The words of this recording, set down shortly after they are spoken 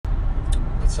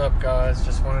What's up, guys?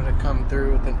 Just wanted to come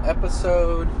through with an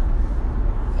episode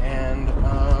and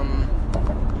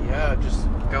just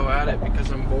go at it because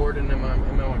I'm bored and I'm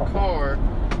in my car,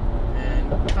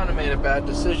 and kind of made a bad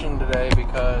decision today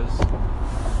because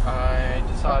I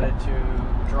decided to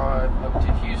drive up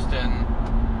to Houston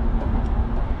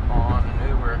on an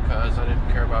Uber because I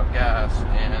didn't care about gas,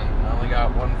 and I only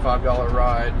got one $5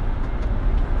 ride,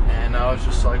 and I was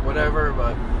just like, whatever.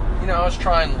 But I was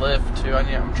trying Lyft too.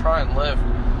 I'm trying Lyft.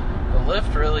 The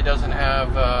Lyft really doesn't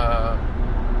have,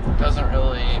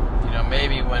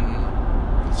 maybe when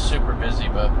it's super busy,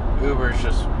 but Uber's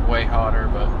just way hotter.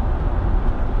 But,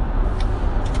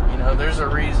 there's a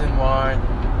reason why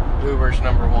Uber's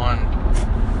number one.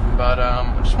 But,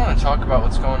 I just want to talk about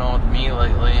what's going on with me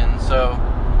lately. And so,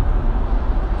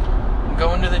 I'm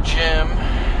going to the gym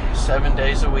 7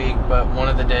 days a week, but one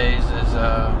of the days is,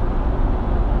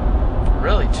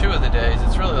 really 2 of the days.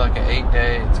 It's really like an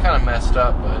 8-day. It's kind of messed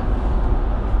up, but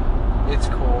it's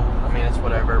cool. I mean, it's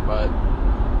whatever, but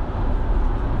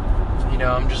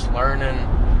I'm just learning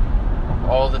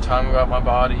all the time about my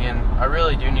body, and I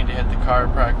really do need to hit the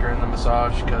chiropractor and the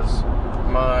massage because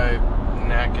my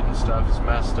neck and stuff is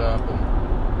messed up,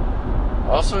 and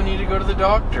also need to go to the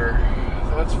doctor.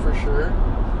 That's for sure.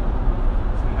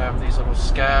 I have these little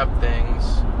scab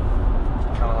things,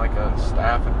 kind of like a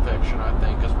staph infection, I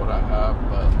think is what I have,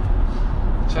 but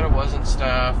said it wasn't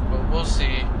staph, but we'll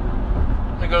see.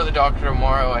 I'm gonna go to the doctor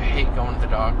tomorrow. I hate going to the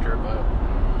doctor, but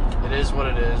it is what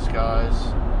it is, guys.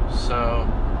 So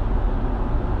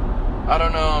I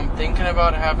don't know, I'm thinking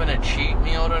about having a cheat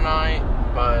meal tonight,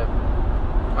 but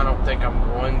I don't think I'm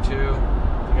going to.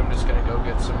 I think I'm just gonna go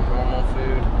get some normal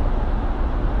food.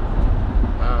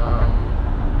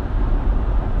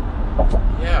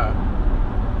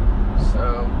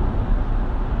 So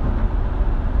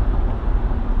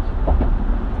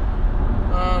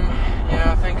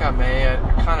I think I may. I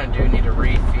kind of do need to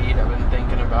refeed. I've been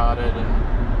thinking about it,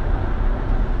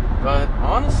 but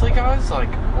honestly, guys, like,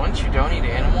 once you don't eat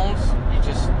animals, you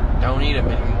just don't eat them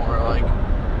anymore. Like,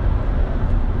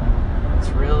 it's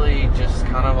really just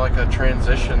kind of like a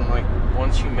transition. Like,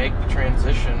 once you make the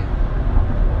transition,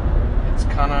 it's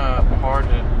kind of hard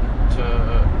to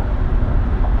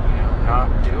not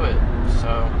do it. So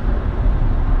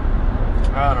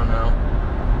I don't know.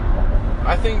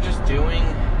 I think just doing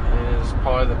is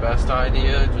probably the best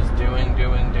idea. Just doing,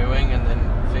 and then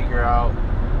figure out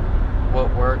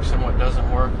what works and what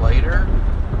doesn't work later.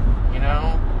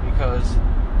 Because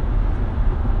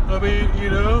I mean,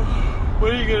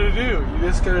 what are you gonna do? You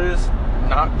just gonna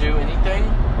not do anything?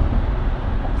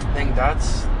 I think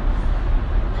that's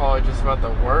probably just about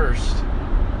the worst.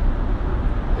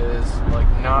 Is like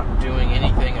not doing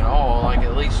anything at all. Like,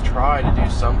 at least try to do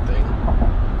something,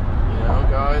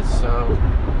 guys. So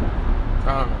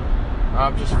I don't know.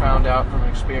 I've just found out from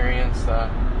experience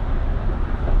that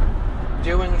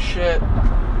doing shit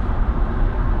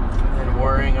and then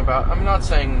worrying about, I'm not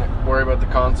saying worry about the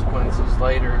consequences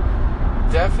later,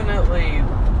 definitely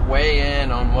weigh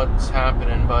in on what's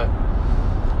happening, but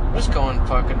I'm just going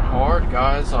fucking hard,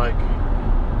 guys. Like,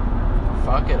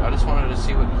 fuck it. I just wanted to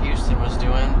see what Houston was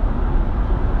doing.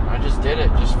 I just did it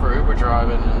just for Uber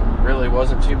driving, and really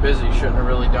wasn't too busy. Shouldn't have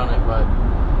really done it, but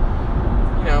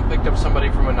picked up somebody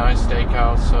from a nice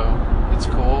steakhouse, so it's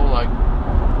cool. Like,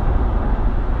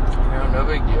 no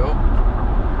big deal.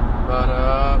 But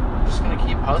I'm just gonna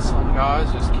keep hustling,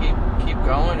 guys. Just keep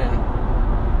going, and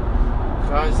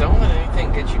guys, don't let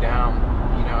anything get you down.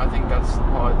 I think that's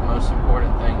probably the most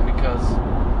important thing, because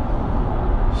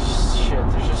shit,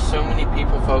 there's just so many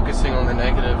people focusing on the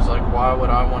negatives. Like, why would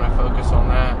I want to focus on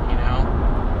that,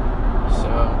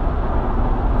 So,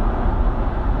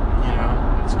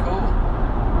 it's cool.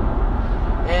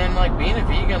 And, like, being a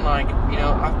vegan, like,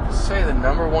 I say the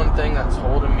number one thing that's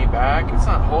holding me back, it's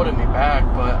not holding me back,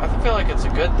 but I feel like it's a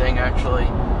good thing, actually,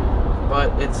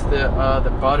 but it's the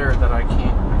butter that I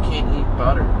can't eat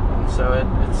butter. And so it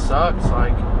sucks,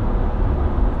 like,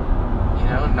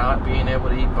 not being able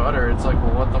to eat butter. It's like,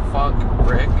 well, what the fuck,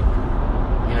 Rick?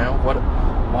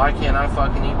 Why can't I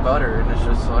fucking eat butter? And it's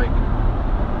just like,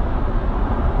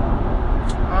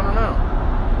 I don't know.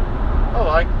 I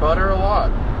like butter a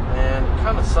lot, and it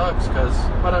kind of sucks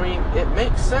but I mean, it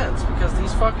makes sense because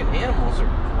these fucking animals are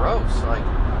gross. Like,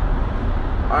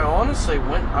 I honestly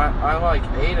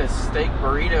ate a steak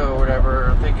burrito or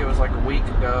whatever, I think it was like a week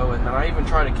ago, and then I even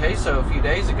tried a queso a few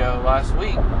days ago, last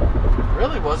week. It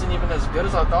really wasn't even as good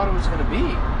as I thought it was going to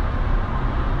be.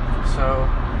 So,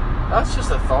 that's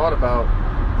just a thought about,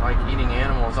 like, eating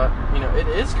animals. It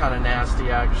is kind of nasty,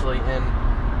 actually, and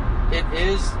it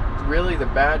is really the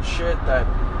bad shit that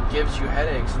gives you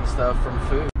headaches and stuff from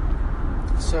food.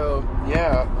 So,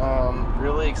 yeah,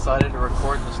 really excited to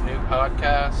record this new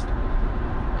podcast.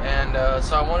 And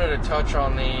so I wanted to touch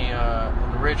on the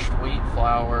enriched wheat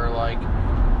flour. Like,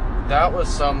 that was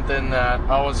something that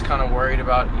I was kind of worried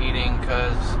about eating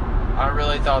because I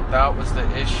really thought that was the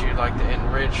issue. Like, the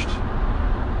enriched,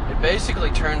 it basically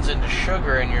turns into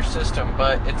sugar in your system,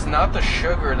 but it's not the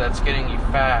sugar that's getting you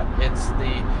fat. It's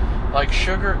like,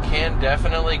 sugar can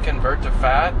definitely convert to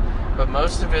fat, but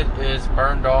most of it is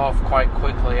burned off quite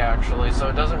quickly, actually, so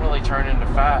it doesn't really turn into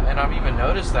fat. And I've even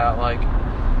noticed that, like,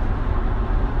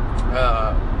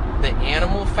 the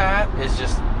animal fat is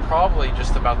just probably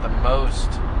just about the most,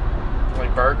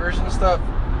 like burgers and stuff.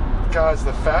 Guys,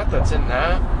 the fat that's in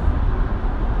that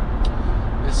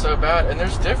is so bad. And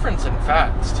there's difference in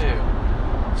fats, too.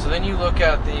 So then you look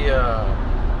at the,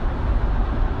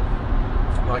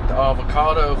 like the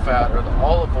avocado fat, or the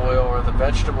olive oil, or the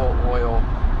vegetable oil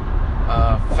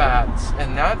fats,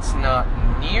 and that's not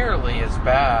nearly as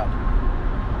bad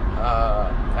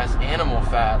as animal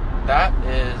fat. That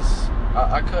is,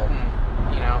 I couldn't,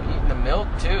 eating the milk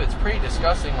too, it's pretty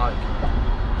disgusting. Like,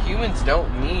 humans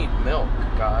don't need milk,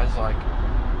 guys. Like,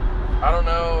 I don't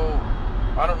know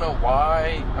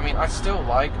why. I mean, I still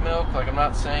like milk. Like, I'm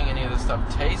not saying any of this stuff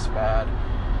tastes bad.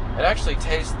 It actually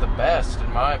tastes the best,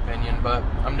 in my opinion, but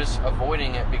I'm just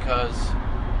avoiding it because,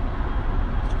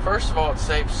 first of all, it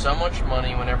saves so much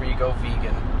money whenever you go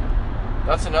vegan.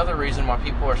 That's another reason why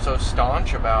people are so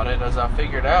staunch about it. As I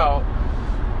figured out,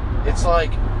 it's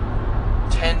like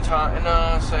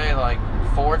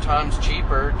 4 times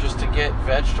cheaper just to get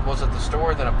vegetables at the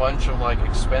store than a bunch of, like,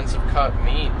 expensive cut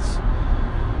meats.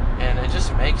 And it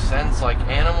just makes sense. Like,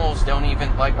 animals don't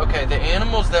even, like, okay, the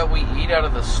animals that we eat out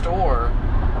of the store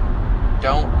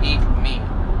don't eat meat.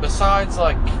 Besides,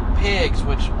 like, pigs,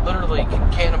 which literally can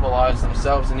cannibalize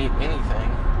themselves and eat anything.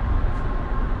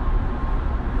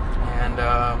 And,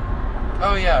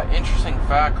 oh yeah, interesting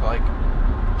fact, like,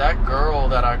 that girl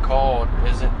that I called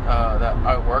that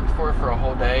I worked for a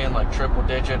whole day and, like, triple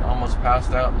digit, almost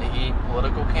passed out in the heat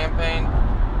political campaign,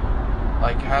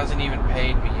 like, hasn't even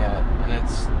paid me yet. And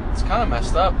it's kind of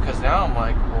messed up, because now I'm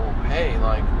like, well, hey,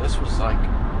 like, this was, like,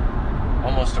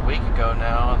 almost a week ago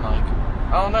now, and, like,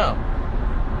 I don't know.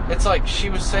 It's like she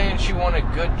was saying she wanted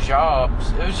good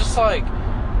jobs. It was just like,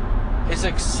 it's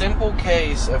a simple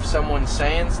case of someone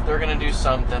saying they're going to do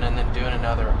something and then doing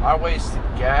another. I wasted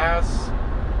gas,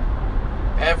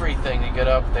 everything to get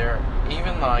up there.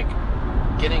 Even, like,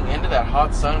 getting into that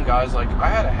hot sun, guys. Like, I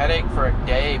had a headache for a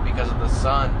day because of the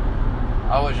sun.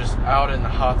 I was just out in the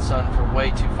hot sun for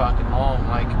way too fucking long.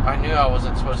 Like, I knew I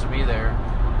wasn't supposed to be there,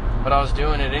 but I was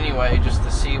doing it anyway just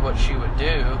to see what she would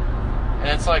do. And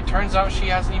it's like, turns out she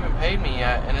hasn't even paid me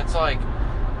yet. And it's like,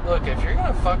 look, if you're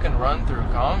gonna fucking run through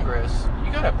Congress,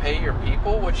 you gotta pay your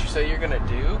people what you say you're gonna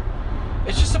do.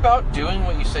 It's just about doing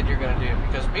what you said you're gonna do.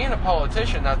 Because being a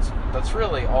politician, that's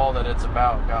really all that it's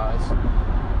about, guys.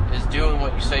 Is doing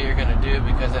what you say you're gonna do,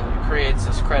 because then it creates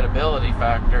this credibility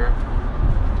factor.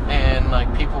 And,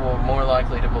 like, people will be more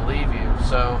likely to believe you.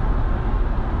 So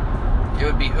it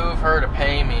would behoove her to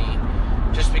pay me,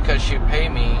 just because she'd pay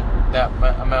me that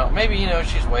amount. Maybe,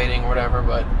 she's waiting or whatever,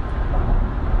 but,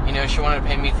 she wanted to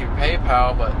pay me through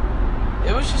PayPal. But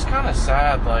it was just kind of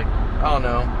sad. Like, I don't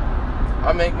know,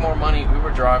 I make more money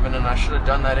Uber driving, and I should have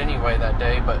done that anyway that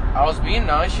day, but I was being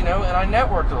nice, and I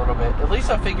networked a little bit. At least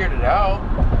I figured it out,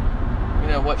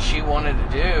 what she wanted to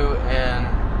do. And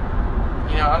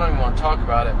I don't even want to talk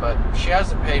about it, but she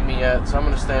hasn't paid me yet, so I'm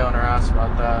going to stay on her ass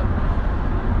about that.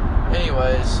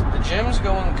 Anyways, the gym's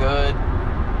going good.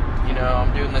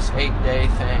 I'm doing this 8-day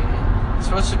thing. It's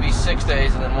supposed to be 6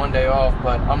 days and then 1 day off,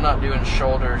 but I'm not doing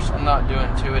shoulders. I'm not doing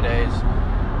 2-a-days,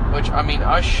 which, I mean,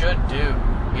 I should do,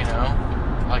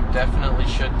 like, definitely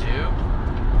should do.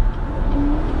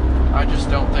 I just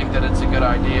don't think that it's a good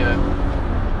idea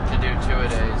to do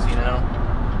 2-a-days,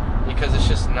 because it's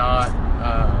just not,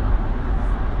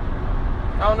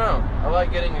 I don't know. I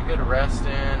like getting a good rest in,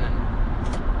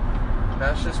 and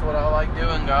that's just what I like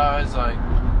doing, guys. Like,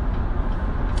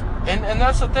 and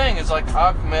that's the thing, is, like,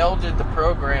 I've melded the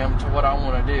program to what I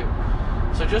want to do.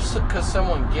 So just because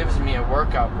someone gives me a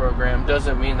workout program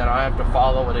doesn't mean that I have to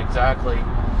follow it exactly.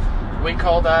 We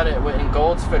call that, in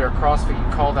Gold's Fit or CrossFit,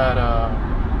 you call that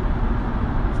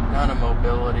not a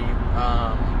mobility,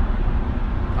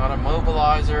 not a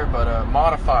mobilizer, but a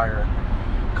modifier.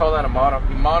 Call that a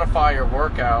modify your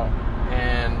workout,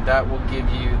 and that will give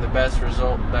you the best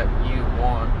result that you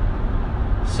want.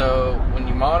 So when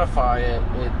you modify it,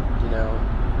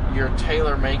 you're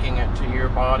tailor making it to your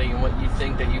body and what you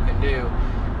think that you can do.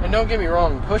 And don't get me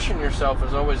wrong, pushing yourself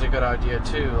is always a good idea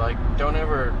too. Like, don't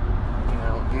ever,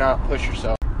 not push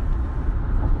yourself.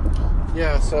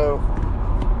 Yeah, so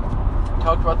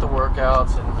talked about the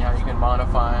workouts and how you can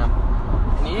modify them.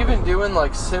 And even doing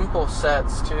like simple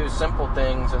sets too, simple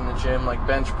things in the gym, like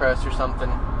bench press or something,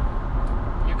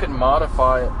 you can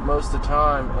modify it most of the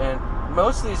time. And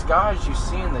most of these guys you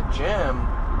see in the gym,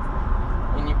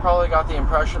 and you probably got the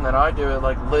impression that I do it,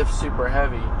 like lift super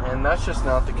heavy. And that's just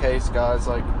not the case, guys.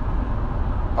 Like,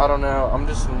 I don't know, I'm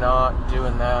just not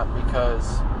doing that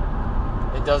because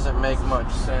it doesn't make much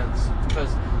sense.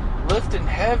 Because lifting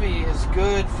heavy is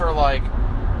good for like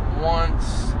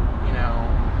once, you know,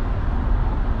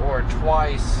 or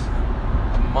twice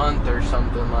a month or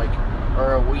something, like,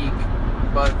 or a week.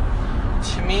 But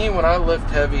to me, when I lift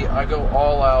heavy, I go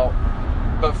all out.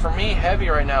 But for me, heavy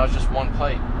right now is just one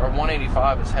plate, or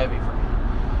 185 is heavy for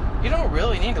me. You don't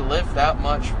really need to lift that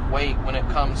much weight when it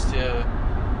comes to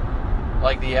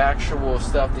like the actual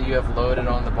stuff that you have loaded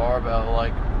on the barbell.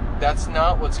 Like, that's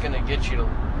not what's going to get you to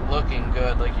looking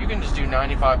good. Like, you can just do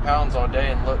 95 pounds all day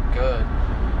and look good.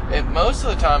 It most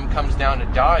of the time comes down to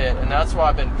diet, and that's why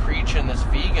I've been preaching this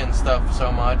vegan stuff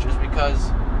so much, is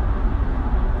because,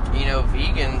 you know,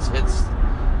 vegans, it's,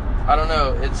 I don't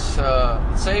know, it's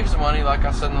it saves money, like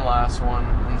I said in the last one,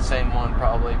 and the same one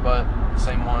probably, but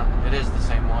same one, it is the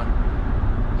same one.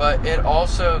 But it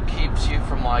also keeps you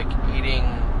from like eating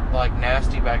like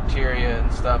nasty bacteria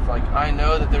and stuff. Like, I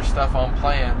know that there's stuff on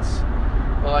plants,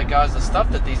 but like, guys, the stuff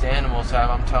that these animals have,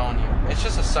 I'm telling you, it's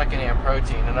just a secondhand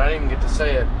protein. And I didn't even get to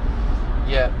say it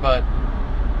yet, but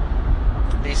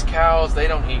these cows, they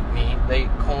don't eat meat. They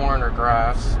eat corn or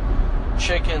grass.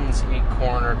 Chickens eat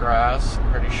corn or grass,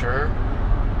 I'm pretty sure.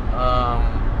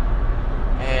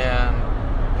 And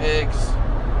pigs,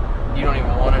 you don't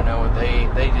even want to know what they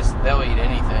eat. They'll eat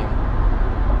anything.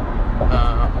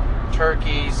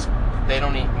 Turkeys, they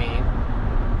don't eat meat.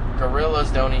 Gorillas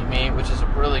don't eat meat, which is a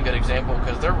really good example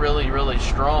because they're really, really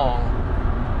strong,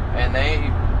 and they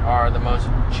are the most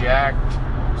jacked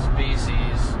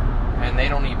species, and they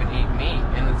don't even eat meat.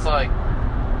 And it's like,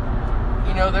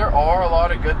 you know, there are a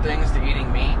lot of good things to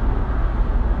eating meat,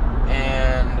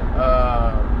 and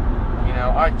you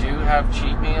know, I do have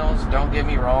cheat meals, don't get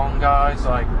me wrong, guys.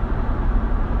 Like,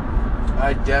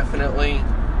 I definitely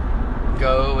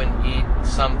go and eat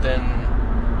something,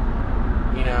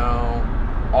 you know,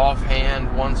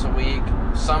 offhand once a week.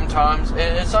 Sometimes,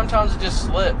 and sometimes it just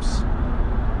slips.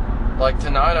 Like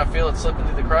tonight, I feel it slipping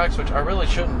through the cracks, which I really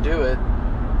shouldn't do it,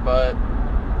 but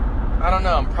I don't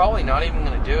know, I'm probably not even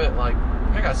going to do it. Like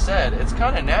I said, it's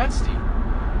kind of nasty.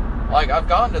 Like, I've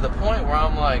gotten to the point where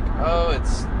I'm like, oh,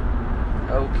 it's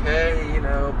okay, you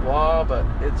know, blah, but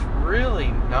it's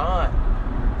really not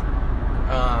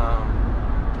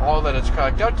all that it's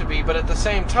cracked up to be. But at the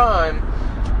same time,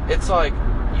 it's like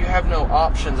you have no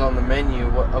options on the menu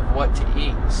of what to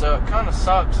eat, so it kind of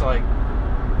sucks. Like,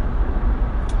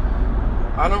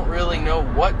 I don't really know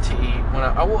what to eat when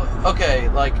okay,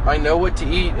 like, I know what to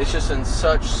eat, it's just in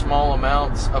such small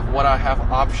amounts of what I have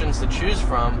options to choose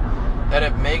from that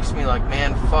it makes me like,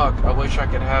 man, fuck, I wish I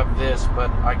could have this,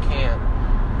 but I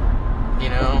can't, you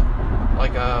know?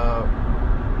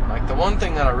 Like the one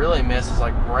thing that I really miss is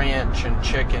like ranch and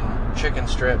chicken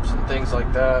strips and things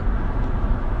like that,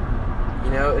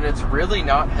 you know, and it's really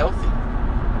not healthy.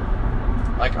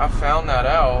 Like, I found that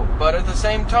out, but at the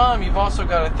same time, you've also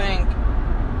got to think,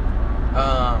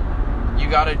 you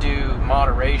got to do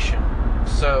moderation.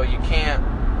 So you can't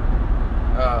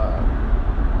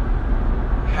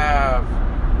have,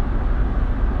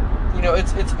 you know,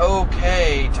 it's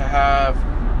okay to have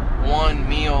one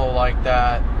meal like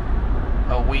that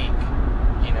a week.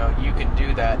 You know, you can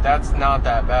do that. That's not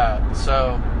that bad.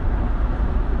 So,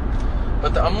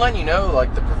 but I'm letting you know,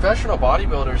 like, the professional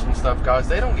bodybuilders and stuff, guys,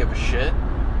 they don't give a shit.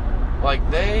 Like,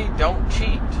 they don't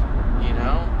cheat, you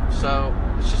know? So,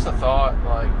 it's just a thought,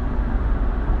 like,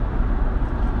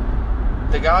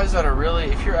 the guys that are really,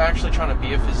 if you're actually trying to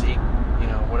be a physique, you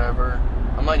know, whatever,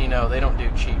 I'm letting you know, they don't do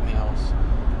cheat meals.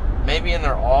 Maybe in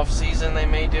their off season they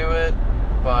may do it,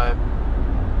 but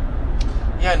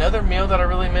yeah, another meal that I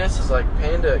really miss is like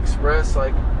Panda Express.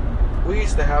 Like, we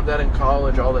used to have that in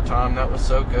college all the time. That was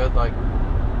so good. Like,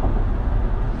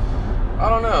 I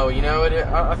don't know, you know,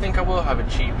 I think I will have a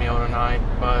cheat meal tonight,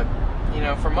 but, you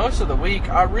know, for most of the week,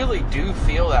 I really do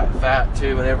feel that fat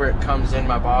too. Whenever it comes in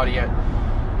my body,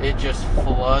 it just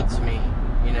floods me,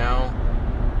 you know,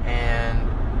 and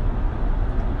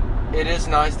it is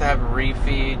nice to have a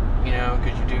refeed, you know,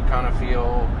 because you do kind of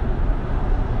feel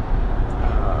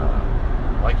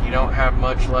like you don't have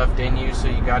much left in you, so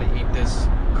you got to eat this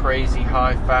crazy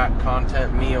high fat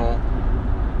content meal.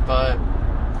 But,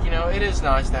 you know, it is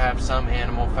nice to have some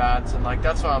animal fats, and like,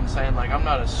 that's what I'm saying. Like,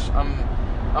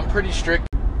 I'm pretty strict.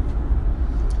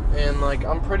 And, like,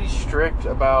 I'm pretty strict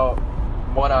about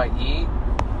what I eat,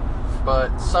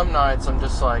 but some nights I'm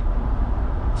just, like,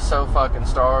 so fucking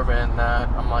starving that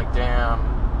I'm like, damn,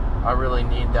 I really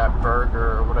need that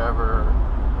burger or whatever,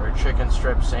 or a chicken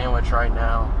strip sandwich right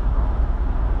now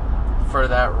for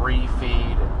that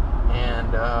refeed.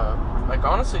 And, like,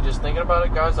 honestly, just thinking about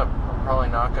it, guys, I'm probably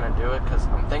not going to do it, because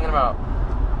I'm thinking about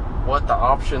what the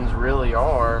options really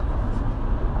are,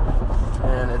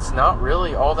 and it's not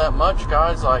really all that much,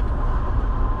 guys. Like, you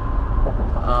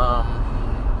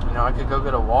know, I could go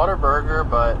get a Whataburger,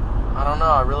 but I don't know,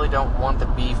 I really don't want the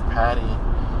beef patty.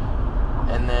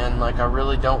 And then, like, I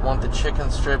really don't want the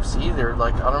chicken strips either.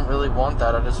 Like, I don't really want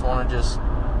that. I just want to just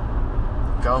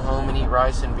go home and eat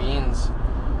rice and beans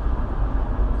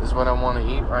is what I want to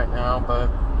eat right now. But,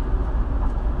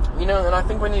 you know, and I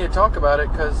think we need to talk about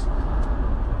it, because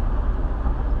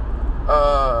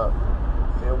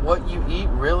what you eat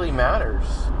really matters,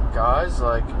 guys.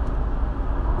 Like,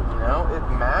 you know, it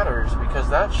matters, because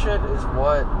that shit is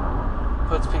what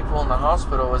puts people in the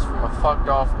hospital, is from a fucked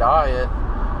off diet.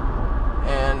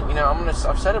 And, you know,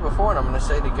 I've said it before, and I'm gonna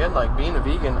say it again, like, being a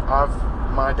vegan,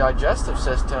 my digestive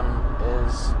system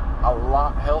is a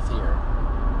lot healthier.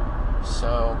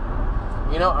 So,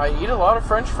 you know, I eat a lot of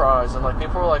French fries, and, like,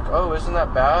 people are like, oh, isn't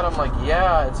that bad? I'm like,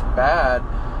 yeah, it's bad,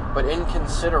 but in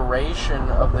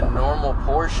consideration of the normal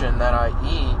portion that I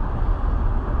eat,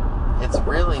 it's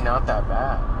really not that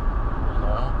bad, you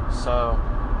know? So,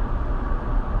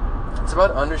 it's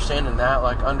about understanding that,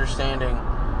 like,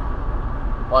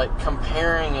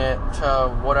 comparing it to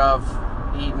what I've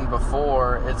eaten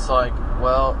before. It's like,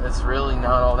 well, it's really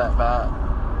not all that bad.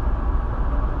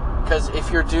 Because if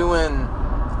you're doing,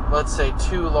 let's say,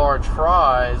 2 large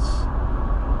fries,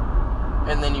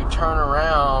 and then you turn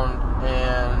around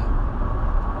and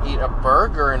eat a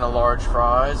burger and a large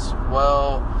fries,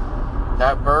 well,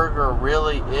 that burger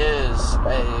really is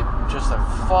just a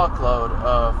fuckload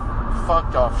of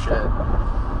fucked off shit.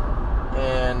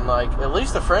 And, like, at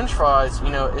least the French fries,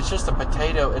 you know, it's just a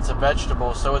potato, it's a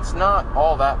vegetable, so it's not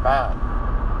all that bad.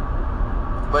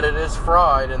 But it is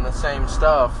fried in the same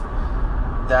stuff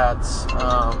that's,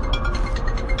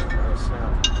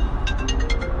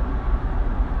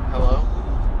 hello?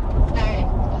 Hey.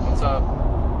 What's up?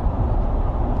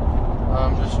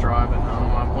 I'm just driving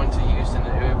home. I went to Houston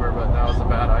to Uber, but that was a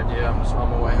bad idea. I'm just on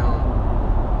my way home.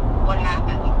 What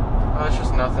happened? It's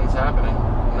just nothing's happening.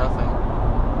 Nothing.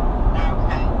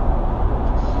 Okay.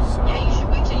 So, Yeah, you should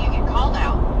wait till you get called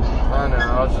out. I know.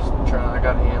 I was just trying. I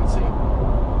got antsy.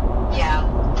 Yeah.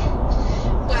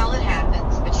 Well, it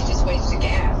happens, but you just wasted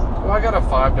gas. Well, I got a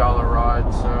 $5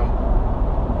 ride, so.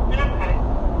 Okay.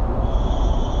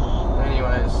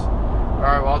 Anyways.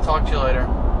 Alright, well, I'll talk to you later.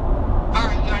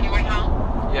 Alright, you on your way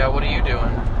home? Yeah, what are you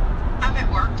doing? I'm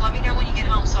at work. Let me know when you get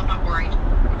home so I'm not worried.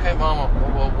 Okay, Mama.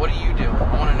 Well, what are you doing?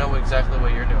 I want to know exactly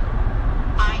what you're doing.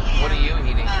 I am. What are you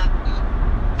eating?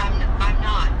 I'm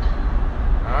not.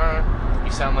 Alright.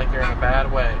 You sound like you're in a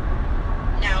bad way.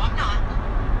 No, I'm not.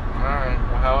 Alright.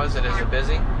 Well, how is it? Is it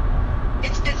busy?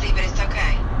 It's busy, but it's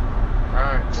okay.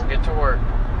 Alright. We'll get to work.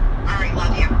 Alright,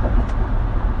 love you.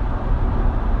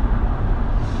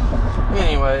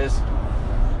 Anyways.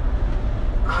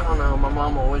 I don't know. My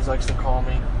mom always likes to call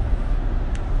me.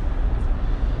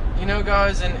 You know,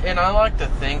 guys, and I like to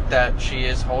think that she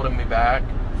is holding me back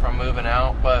from moving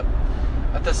out, but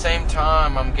at the same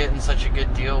time, I'm getting such a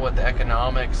good deal with the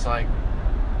economics, like,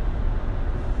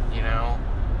 you know,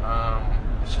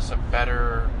 it's just a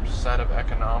better set of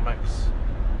economics.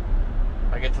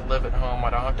 I get to live at home.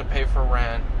 I don't have to pay for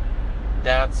rent.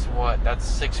 That's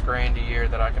 $6,000 a year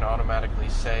that I can automatically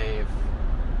save.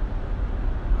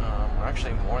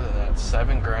 Actually more than that,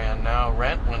 $7,000 now.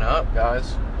 Rent went up,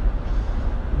 guys.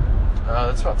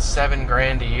 That's about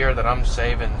 $7,000 a year that I'm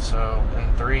saving. So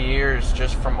in 3 years,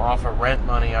 just from off of rent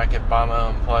money, I could buy my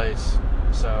own place.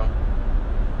 So,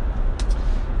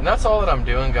 and that's all that I'm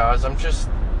doing, guys. I'm just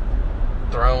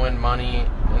throwing money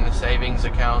in the savings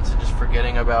accounts and just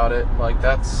forgetting about it. Like,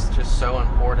 that's just so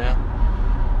important,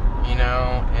 you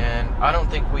know. And I don't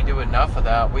think we do enough of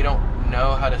that. We don't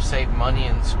know how to save money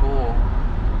in school.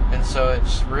 And so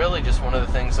it's really just one of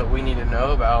the things that we need to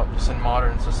know about just in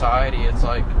modern society. It's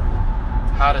like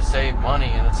how to save money.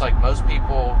 And it's like most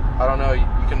people, I don't know, you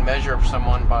can measure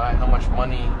someone by how much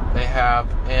money they have.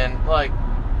 And, like,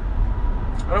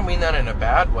 I don't mean that in a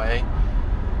bad way.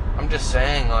 I'm just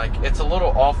saying, like, it's a little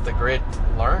off the grid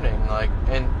learning. Like,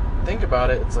 and think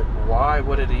about it, it's like, why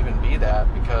would it even be that?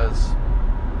 Because,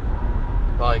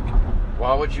 like,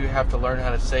 why would you have to learn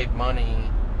how to save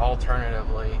money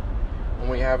alternatively when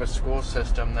we have a school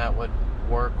system that would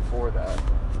work for that?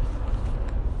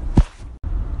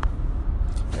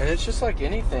 And it's just like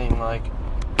anything, like,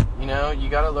 you know, you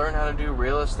got to learn how to do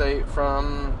real estate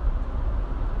from,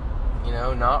 you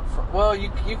know, not from, well, you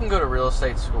can go to real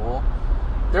estate school.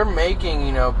 They're making,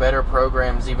 you know, better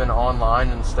programs even online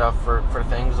and stuff for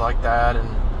things like that. And,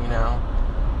 you know,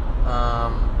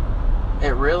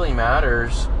 it really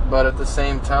matters. But at the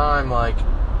same time, like,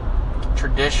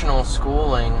 traditional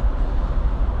schooling,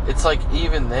 it's like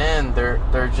even then they're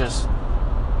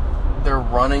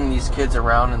running these kids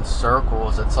around in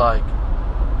circles. It's like,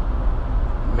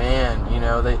 man, you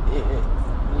know,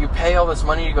 you pay all this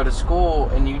money to go to school,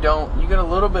 and you get a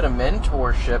little bit of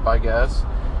mentorship, I guess,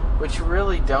 but you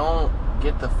really don't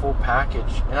get the full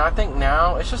package. And I think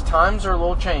now it's just times are a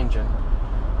little changing,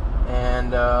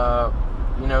 and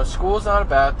you know, school's not a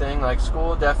bad thing. Like,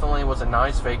 school definitely was a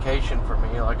nice vacation for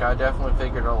me. Like, I definitely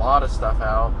figured a lot of stuff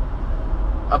out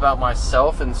about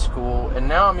myself in school, and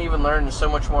now I'm even learning so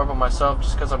much more about myself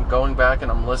just because I'm going back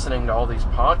and I'm listening to all these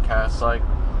podcasts. Like,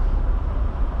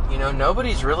 you know,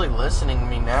 nobody's really listening to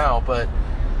me now, but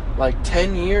like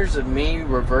 10 years of me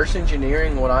reverse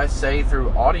engineering what I say through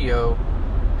audio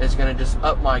is going to just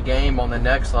up my game on the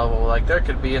next level. Like, there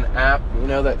could be an app, you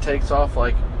know, that takes off,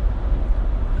 like,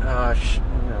 you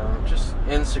know, just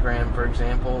Instagram, for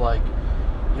example. Like,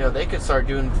 you know, they could start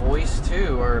doing voice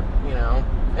too, or, you know,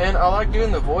 and I like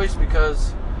doing the voice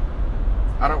because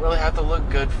I don't really have to look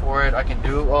good for it. I can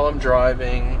do it while I'm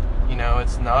driving. You know,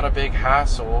 it's not a big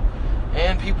hassle,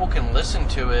 and people can listen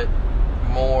to it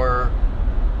more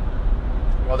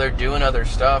while they're doing other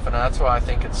stuff, and that's why I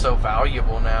think it's so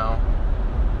valuable now,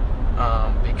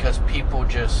 because people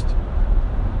just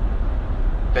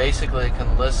basically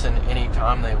can listen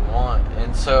anytime they want.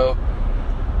 And so,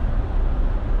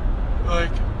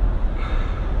 like,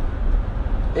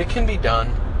 it can be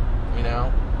done, you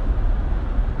know.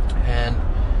 And,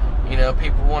 you know,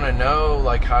 people want to know,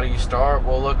 like, how do you start?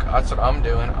 Well, look, that's what I'm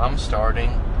doing. I'm starting,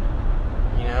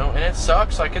 you know, and it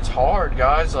sucks. Like, it's hard,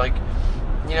 guys. Like,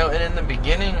 you know, and in the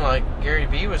beginning, like Gary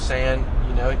Vee was saying,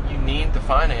 you know, you need the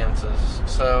finances.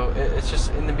 So it's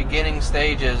just in the beginning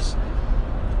stages,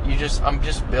 I'm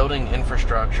just building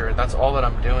infrastructure. That's all that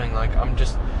I'm doing. Like,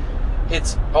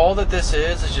 it's all that this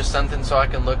is just something so I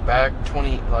can look back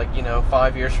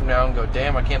 5 years from now and go,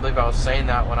 damn, I can't believe I was saying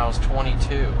that when I was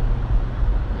 22,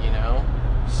 you know?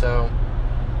 So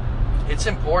it's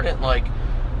important. Like,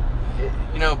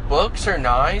 you know, books are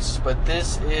nice, but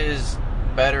this is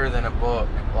better than a book.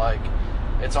 Like,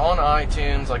 it's on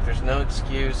iTunes. Like, there's no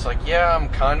excuse. Like, yeah, I'm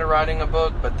kind of writing a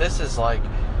book, but this is like,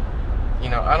 you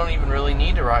know, I don't even really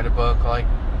need to write a book, like,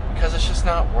 because it's just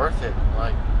not worth it.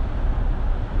 Like,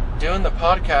 doing the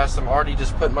podcast, I'm already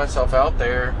just putting myself out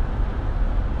there,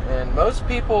 and most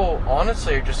people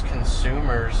honestly are just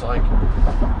consumers. Like,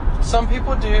 some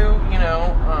people do, you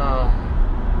know,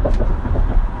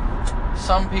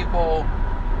 some people,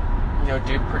 you know,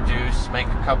 do produce, make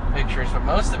a couple pictures, but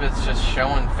most of it's just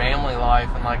showing family life,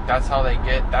 and like, that's how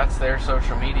that's their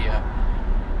social media.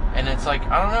 And it's like,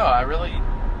 I don't know, I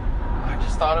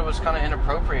just thought it was kind of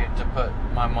inappropriate to put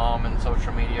my mom in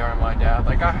social media or my dad.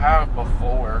 Like, I have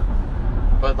before,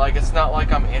 but like, it's not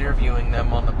like I'm interviewing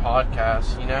them on the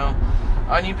podcast, you know.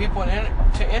 I need people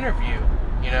to interview,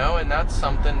 you know, and that's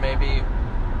something maybe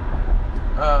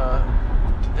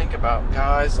to think about,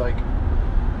 guys. Like,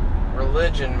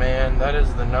 religion, man, that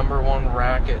is the number one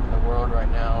racket in the world right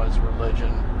now, is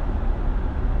religion.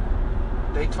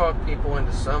 They talk people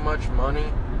into so much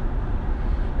money,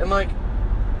 and like,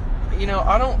 you know,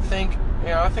 I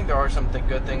think there are some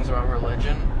good things about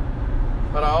religion,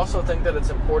 but I also think that it's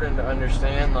important to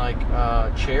understand, like,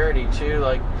 charity too.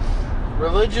 Like,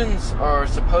 religions are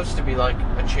supposed to be like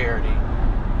a charity,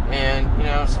 and, you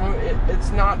know,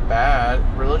 it's not bad.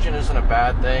 Religion isn't a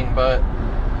bad thing, but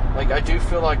like, I do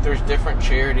feel like there's different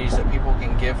charities that people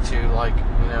can give to. Like,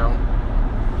 you know,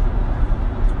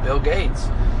 Bill Gates,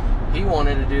 he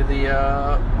wanted to do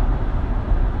the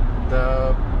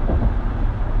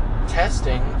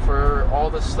testing for all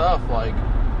the stuff, like,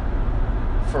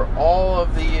 for all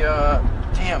of the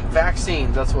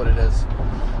vaccines. That's what it is.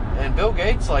 And Bill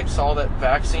Gates, like, saw that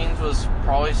vaccines was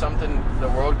probably something the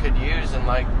world could use, and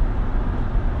like,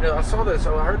 you know, I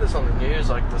heard this on the news,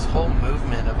 like, this whole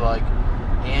movement of like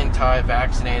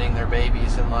anti-vaccinating their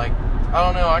babies, and like, I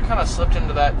don't know, I kind of slipped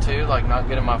into that too, like, not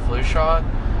getting my flu shot.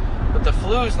 But the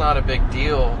flu is not a big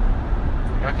deal.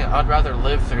 I'd rather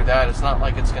live through that. It's not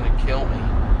like it's gonna kill me.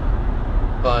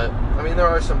 But I mean, there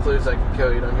are some flus that can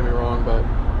kill you, don't get me wrong, but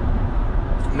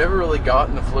I've never really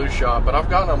gotten the flu shot, but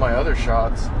I've gotten all my other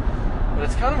shots. But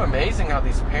it's kind of amazing how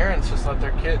these parents just let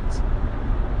their kids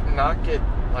not get,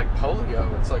 like,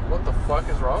 polio. It's like, what the fuck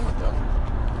is wrong with them?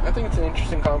 I think it's an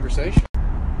interesting conversation.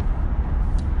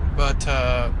 But,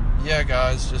 yeah,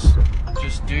 guys, just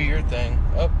do your thing.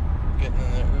 Oh, getting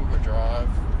in the Uber drive.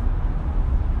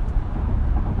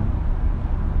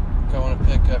 Going to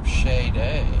pick up Shay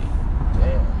Day.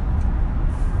 Damn.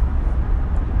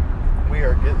 We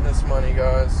are getting this money,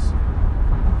 guys.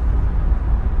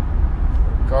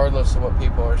 Regardless of what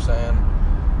people are saying.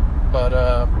 But,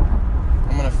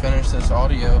 I'm going to finish this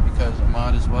audio because I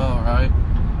might as well, right?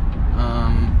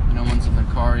 No one's in the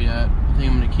car yet. I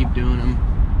think I'm going to keep doing them.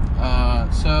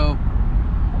 So,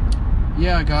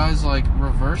 yeah, guys, like,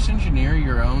 reverse engineer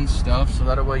your own stuff so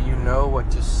that way you know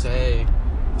what to say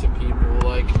to people.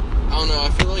 Like, I don't know, I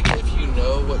feel like if you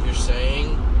know what you're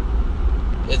saying,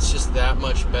 it's just that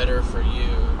much better for you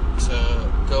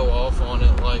to go off on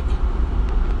it. Like,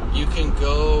 you can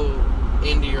go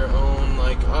into your own,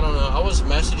 like, I don't know, I was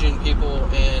messaging people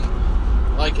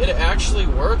and, like, it actually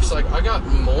works. Like, I got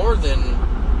more than,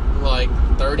 like,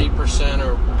 30%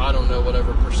 or, I don't know,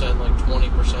 whatever percent, like 20%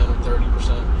 or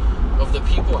 30% of the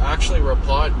people actually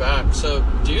replied back. So,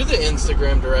 do the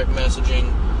Instagram direct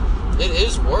messaging. It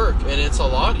is work, and it's a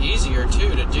lot easier, too,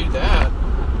 to do that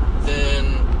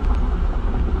than,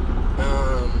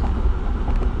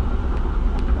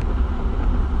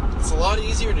 it's a lot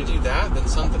easier to do that than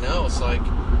something else. Like,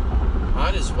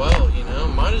 might as well, you know,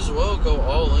 might as well go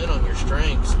all in on your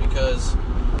strengths, because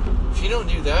if you don't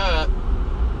do that,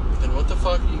 then what the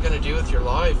fuck are you going to do with your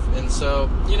life? And so,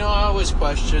 you know, I always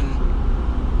question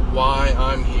why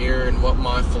I'm here and what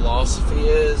my philosophy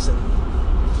is, and,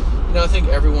 you know, I think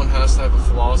everyone has to have a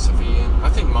philosophy, and I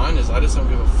think mine is I just don't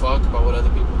give a fuck about what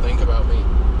other people think about me.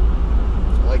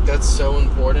 Like, that's so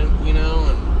important, you know,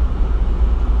 and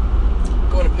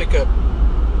I'm going to pick up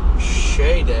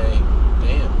Shay Day.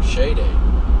 Damn, Shay Day.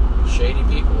 Shady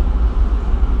people.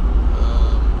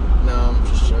 No, I'm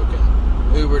just joking.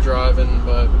 Uber driving,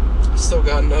 but still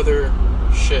got another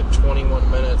 21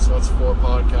 minutes. So that's 4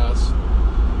 podcasts.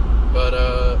 But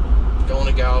going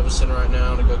to Galveston right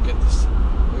now to go get this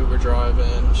Uber drive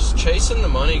in. Just chasing the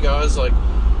money, guys. Like,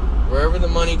 wherever the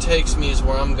money takes me is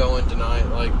where I'm going tonight.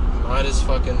 Like, might as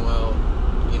fucking well,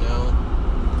 you know.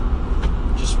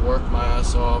 Just work my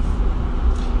ass off.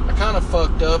 I kind of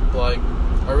fucked up. Like,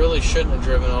 I really shouldn't have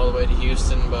driven all the way to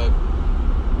Houston, but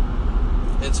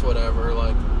it's whatever.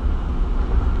 Like,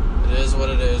 it is what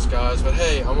it is, guys. But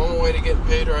hey, I'm on my way to getting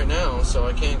paid right now, so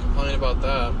I can't complain about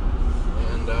that.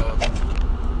 And,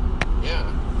 yeah.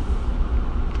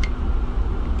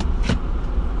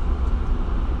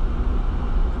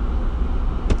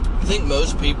 I think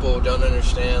most people don't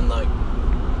understand, like,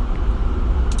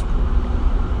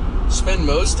 I spend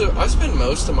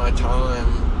most of my time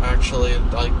actually,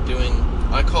 like, doing,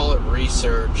 I call it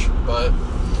research, but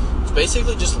it's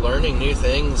basically just learning new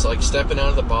things, like stepping out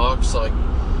of the box. Like,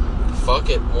 fuck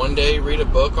it, one day read a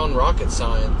book on rocket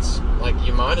science. Like,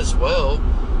 you might as well,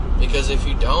 because if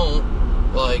you don't,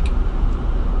 like,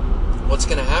 what's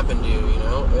gonna happen to you, you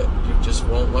know? You just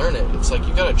won't learn it. It's like,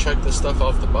 you gotta check this stuff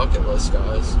off the bucket list,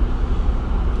 guys,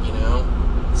 you know?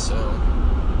 So,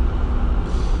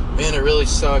 man, it really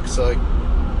sucks, like,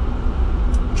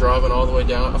 driving all the way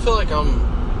down. I feel like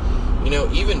you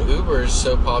know, even Uber is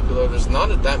so popular, there's not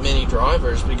that many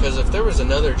drivers, because if there was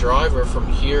another driver from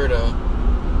here to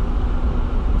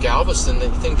Galveston, they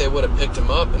think they would have picked him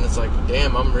up, and it's like,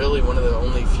 damn, I'm really one of the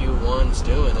only few ones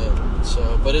doing it.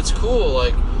 So, but it's cool,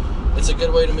 like, it's a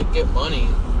good way to get money.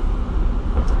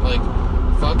 Like,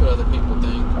 fuck what other people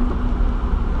think.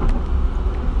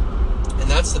 And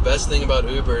that's the best thing about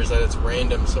Uber, is that it's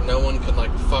random, so no one can,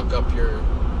 like, fuck up your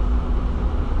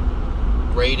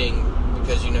rating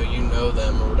because, you know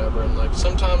them or whatever. And, like,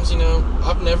 sometimes, you know,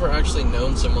 I've never actually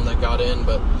known someone that got in,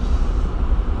 but,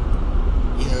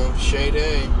 you know, Shay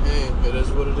Day, hey, it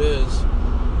is what it is.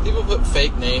 People put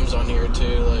fake names on here,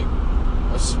 too. Like,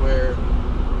 I swear,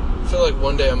 I feel like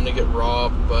one day I'm gonna get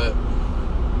robbed, but,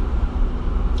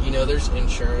 you know, there's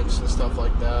insurance and stuff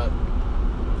like that.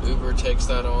 Uber takes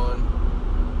that on.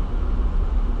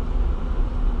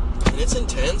 And it's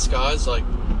intense, guys. Like,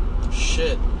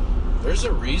 shit. There's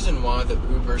a reason why the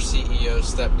Uber CEO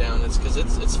stepped down. It's because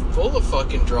it's full of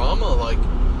fucking drama. Like,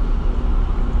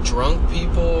 drunk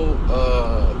people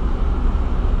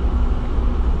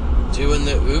doing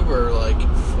the Uber. Like,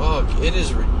 fuck, it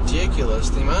is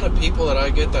ridiculous. The amount of people that I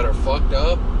get that are fucked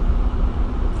up,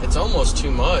 it's almost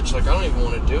too much. Like, I don't even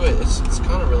want to do it. It's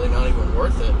kind of really not even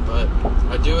worth it, but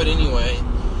I do it anyway.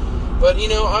 But, you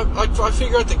know, I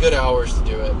figure out the good hours to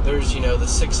do it. There's, you know, the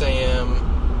 6 a.m.,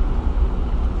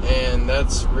 and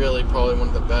that's really probably one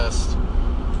of the best,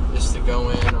 is to go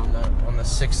in on the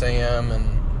 6 a.m.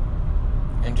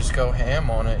 and just go ham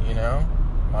on it, you know?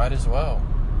 Might as well.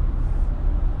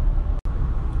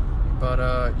 But,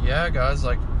 yeah, guys,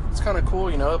 like, it's kind of cool,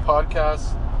 you know, the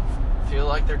podcasts feel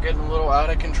like they're getting a little out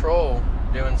of control,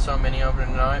 doing so many of them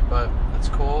tonight, but it's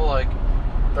cool, like,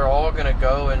 they're all going to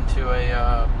go into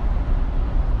a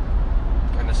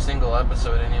single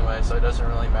episode anyway, so it doesn't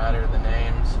really matter the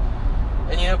names.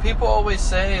 And, you know, people always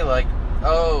say, like,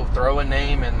 oh, throw a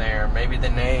name in there, maybe the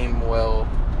name will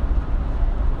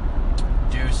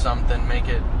do something, make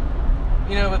it,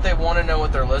 you know, but they want to know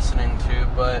what they're listening to.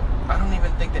 But I don't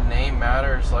even think the name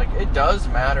matters. Like, it does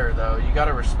matter, though. You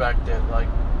gotta respect it. Like,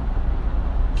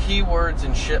 keywords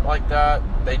and shit like that,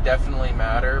 they definitely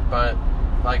matter. But,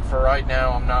 like, for right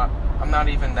now, I'm not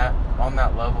even that on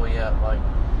that level yet. Like,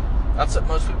 that's what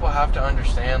most people have to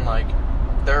understand. Like,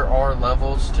 there are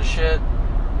levels to shit.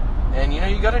 And, you know,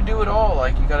 you got to do it all.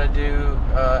 Like, you got to do...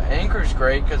 Anchor's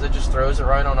great because it just throws it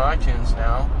right on iTunes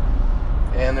now.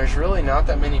 And there's really not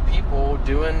that many people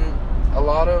doing a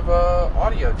lot of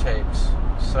audio tapes.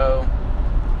 So,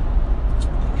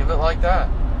 give it like that.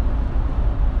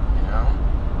 You know?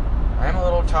 I am a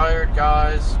little tired,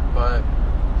 guys, but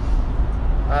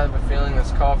I have a feeling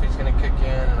this coffee's going to kick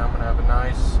in and I'm going to have a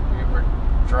nice Uber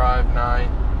drive night.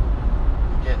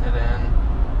 Getting it in.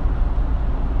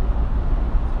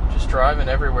 Just driving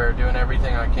everywhere, doing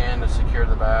everything I can to secure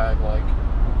the bag. Like,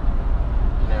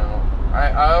 you know,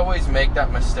 I always make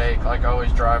that mistake. Like, I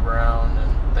always drive around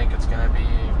and think it's going to be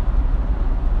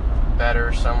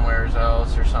better somewhere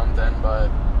else or something. But,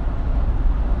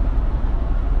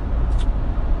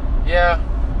 yeah,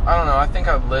 I don't know. I think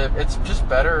it's just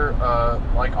better.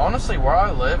 Like, honestly, where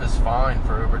I live is fine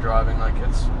for Uber driving. Like,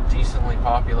 it's decently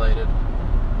populated.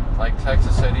 Like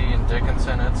Texas City and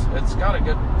Dickinson, it's got a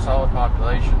good solid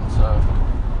population, so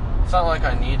it's not like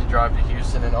I need to drive to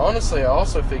Houston. And honestly, I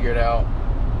also figured out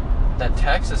that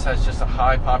Texas has just a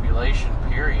high population,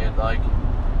 period. Like,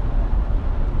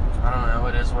 I don't know,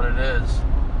 it is what it is.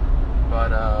 But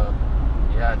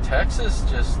yeah, Texas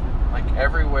just, like,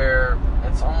 everywhere,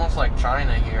 it's almost like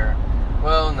China here.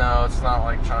 Well, no, it's not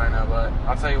like China, but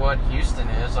I'll tell you what, Houston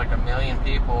is, like 1 million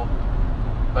people.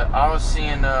 But I was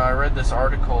seeing, I read this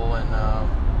article in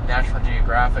National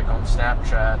Geographic on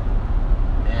Snapchat,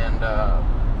 and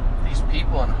these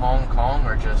people in Hong Kong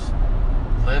are just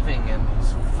living in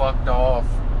these fucked off,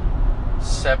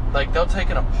 like, they'll take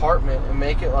an apartment and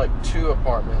make it like 2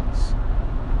 apartments.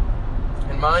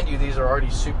 And mind you, these are already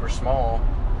super small.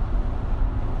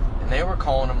 And they were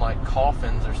calling them like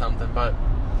coffins or something, but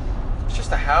it's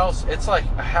just a house. It's like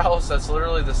a house that's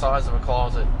literally the size of a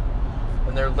closet.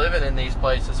 And they're living in these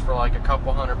places for like a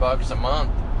couple $100 a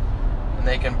month. And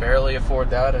they can barely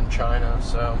afford that in China.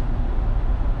 So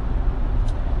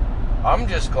I'm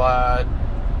just glad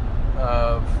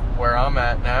of where I'm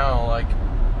at now. Like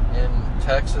in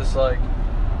Texas, like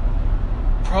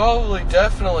probably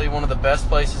definitely one of the best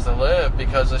places to live,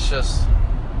 because it's just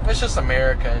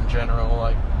America in general.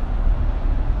 Like,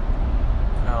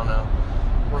 I don't know.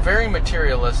 We're very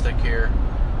materialistic here,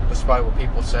 despite what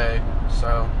people say.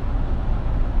 So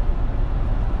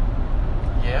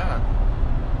yeah.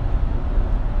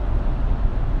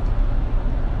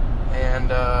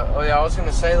 And, oh yeah, I was going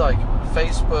to say, like,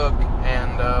 Facebook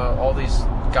and all these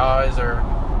guys are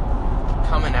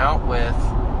coming out with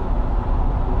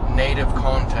native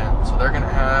content. So they're going to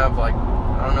have, like,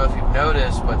 I don't know if you've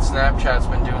noticed, but Snapchat's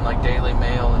been doing, like, Daily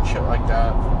Mail and shit like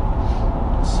that.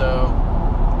 So,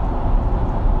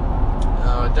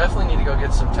 definitely need to go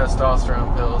get some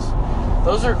testosterone pills.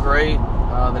 Those are great,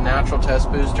 the natural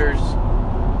test boosters.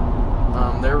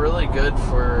 They're really good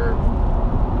for,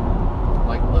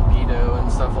 like, libido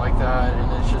and stuff like that,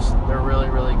 and it's just, they're really,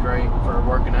 really great for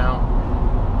working out.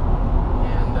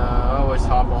 And I always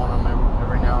hop on them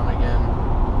every now and again.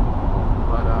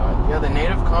 But yeah, the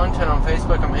native content on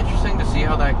Facebook, I'm interested to see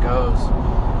how that goes.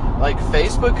 Like,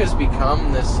 Facebook has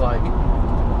become this, like,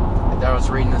 I was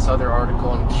reading this other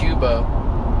article in Cuba.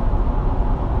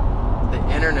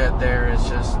 The internet there is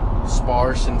just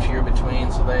sparse and few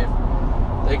between, so they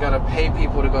gotta pay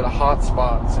people to go to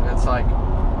hotspots, and it's like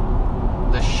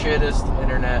the shittest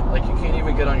internet. Like, you can't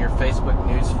even get on your Facebook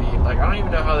newsfeed. Like, I don't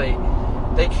even know how they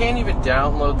can't even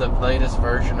download the latest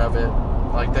version of it.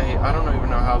 Like, I don't even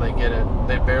know how they get it.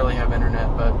 They barely have internet.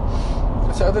 But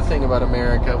that's the other thing about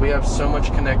America. We have so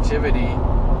much connectivity.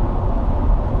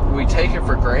 We take it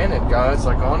for granted, guys.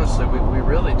 Like, honestly, we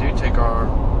really do take our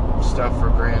stuff for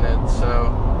granted. So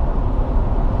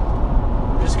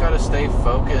we just gotta stay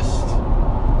focused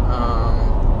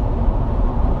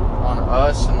on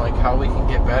us and, like, how we can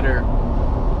get better,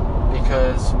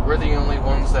 because we're the only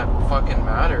ones that fucking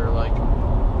matter. Like,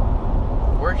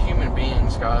 we're human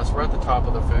beings, guys. We're at the top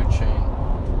of the food chain,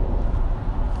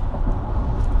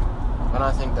 and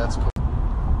I think that's cool.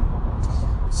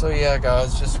 So yeah,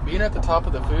 guys, just being at the top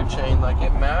of the food chain, like,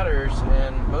 it matters,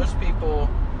 and most people,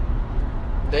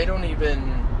 they don't even,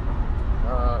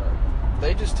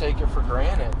 they just take it for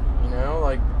granted, you know,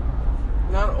 like,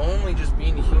 not only just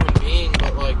being a human being,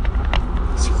 but, like,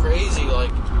 it's crazy, like,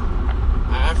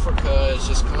 Africa is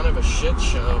just kind of a shit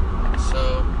show,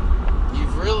 so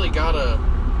you've really got to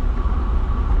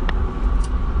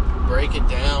break it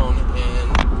down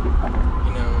and,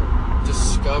 you know,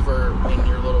 discover in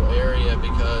your little area,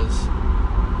 because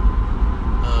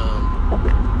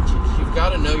you've got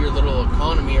to know your little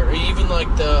economy, or even like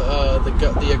the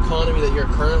economy that you're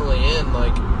currently in,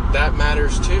 like, that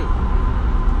matters too.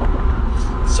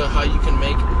 So how you can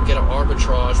get an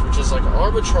arbitrage, which is like,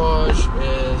 arbitrage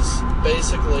is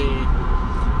basically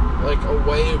like a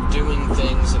way of doing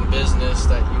things in business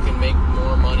that you can make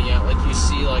more money at. Like, you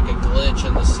see like a glitch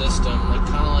in the system, like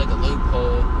kind of like a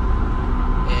loophole.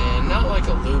 And not like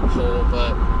a loophole,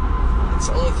 but it's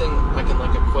the only thing I can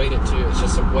like equate it to. It's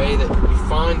just a way that you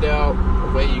find out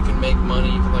a way you can make money.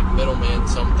 You can like middleman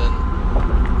something.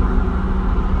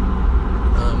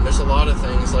 There's a lot of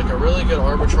things. Like, a really good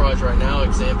arbitrage right now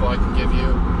example I can give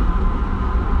you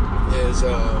is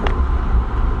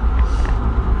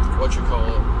what you call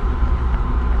it.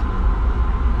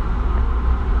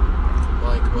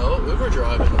 Like, well, Uber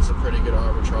driving is a pretty good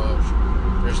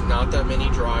arbitrage. There's not that many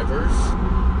drivers.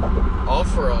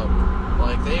 OfferUp,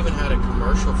 like, they even had a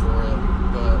commercial for it,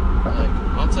 but, like,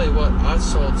 I'll tell you what, I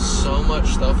sold so much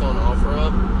stuff on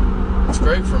OfferUp. It's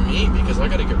great for me because I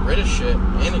gotta get rid of shit,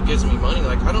 and it gives me money.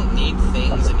 Like, I don't need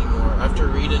things anymore. After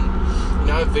reading, you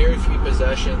know, I have very few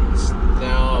possessions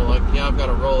now. Like, yeah, I've got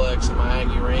a Rolex and my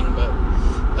Aggie ring, but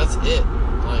that's it.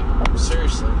 Like,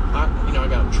 seriously, I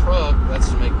got a truck, that's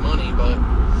to make money, but,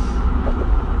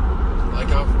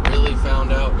 like, I've really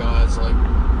found out, guys, like,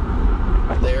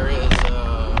 there is,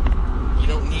 you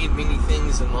don't need many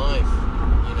things in life,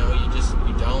 you know,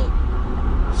 you don't,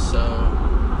 so,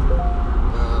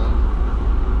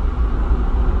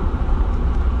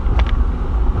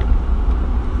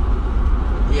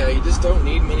 yeah, you just don't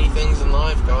need many things in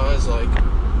life, guys. Like,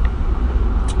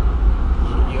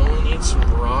 you only need some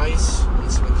rice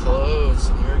and some clothes,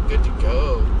 and you're good to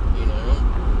go, you know,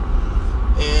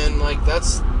 and, like,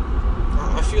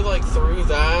 I feel like through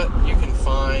that, you can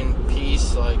find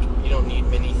peace. Like, you don't need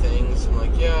many things. And,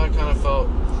 like, yeah, I kind of felt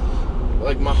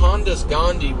like Mohandas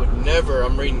Gandhi would never,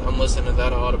 I'm listening to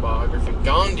that autobiography,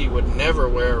 Gandhi would never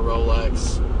wear a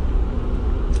Rolex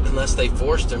unless they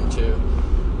forced him to,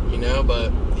 you know,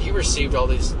 but he received all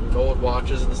these gold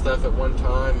watches and stuff at one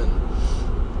time, and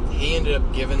he ended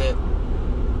up giving it,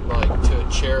 like, to a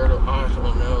charity, I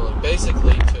don't know, like,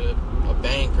 basically to a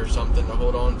bank or something to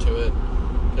hold on to it,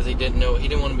 because he didn't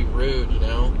want to be rude, you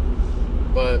know,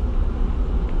 but,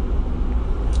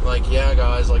 like, yeah,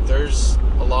 guys, like, there's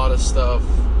a lot of stuff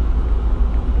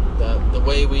that the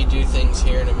way we do things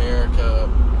here in America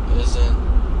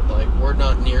isn't, like, we're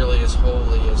not nearly as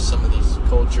holy as some of these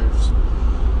cultures,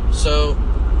 so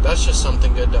that's just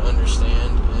something good to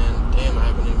understand. And damn, I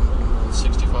haven't even been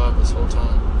 65 this whole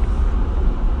time.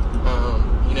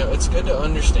 You know, it's good to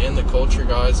understand the culture,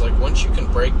 guys. Like, once you can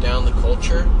break down the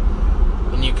culture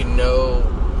and you can know,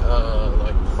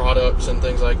 like, products and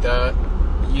things like that,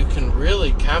 you can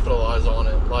really capitalize on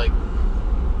it. Like,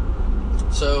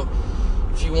 so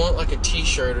if you want, like, a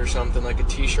t-shirt or something, like a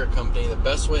t-shirt company, the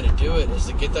best way to do it is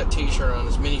to get that t-shirt on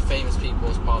as many famous people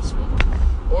as possible.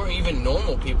 Or even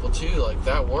normal people too, like,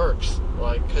 that works,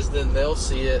 like, because then they'll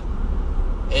see it,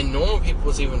 and normal people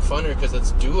is even funnier because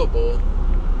it's doable,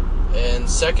 and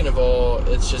second of all,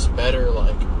 it's just better,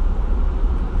 like,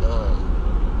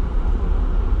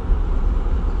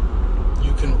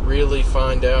 you can really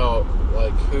find out,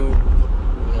 like, who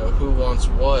wants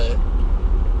what,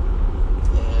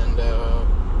 and,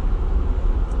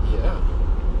 yeah,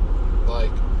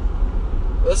 like,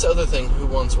 that's the other thing, who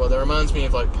wants what. That reminds me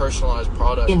of, like, personalized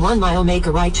products. In 1 mile, make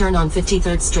a right turn on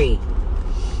 53rd Street.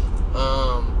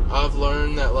 I've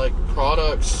learned that, like,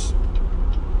 products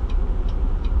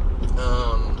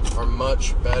are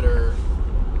much better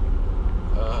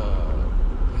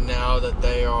now that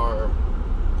they are,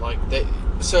 like,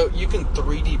 so you can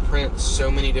 3D print so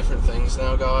many different things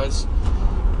now, guys.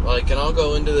 Like, and I'll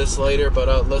go into this later, but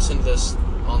I listen to this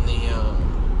on the,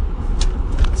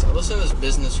 so I listen to this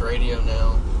business radio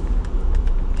now,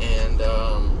 and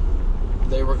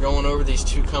they were going over these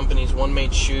two companies. One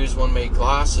made shoes, one made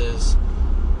glasses,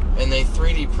 and they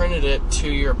 3D printed it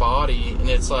to your body, and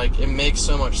it's like, it makes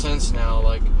so much sense now.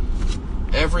 Like,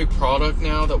 every product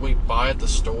now that we buy at the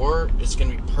store is going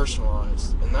to be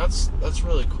personalized, and that's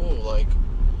really cool, like,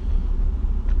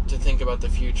 to think about the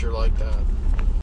future like that.